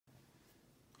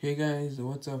Hey guys,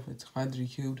 what's up? It's Qadri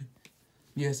Cubed.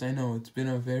 Yes, I know, it's been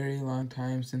a very long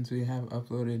time since we have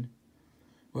uploaded.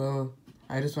 Well,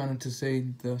 I just wanted to say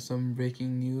some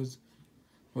breaking news.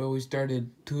 Well, we started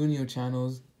 2 new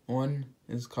channels. One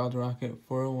is called Rocket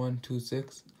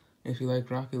 40126. If you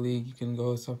like Rocket League, you can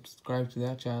go subscribe to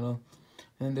that channel.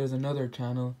 And then there's another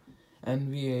channel,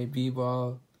 NBA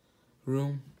BBall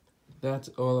Room. That's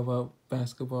all about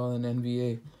basketball and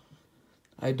NBA.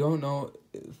 I don't know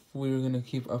if we're going to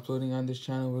keep uploading on this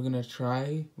channel. We're going to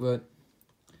try, but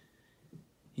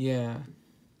yeah.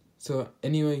 So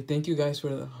anyway, thank you guys for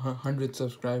the 100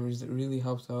 subscribers. It really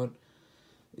helps out.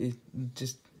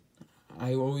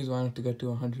 I always wanted to get to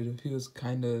 100. It feels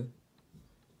kind of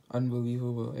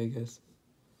unbelievable, I guess.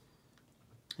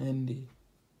 And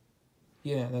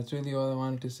yeah, that's really all I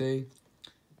wanted to say.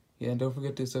 Yeah, and don't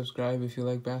forget to subscribe if you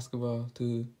like basketball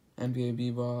to NBA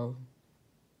B-Ball.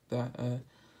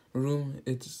 Room,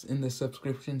 it's in the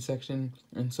subscription section,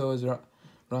 and so is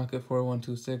Rocket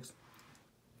 4126.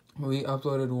 We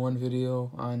uploaded one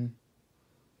video on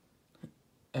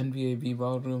NBA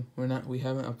B-Ball Room. We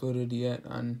haven't uploaded yet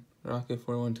on Rocket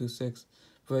 4126,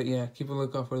 but yeah, keep a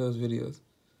lookout for those videos.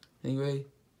 Anyway,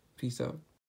 peace out.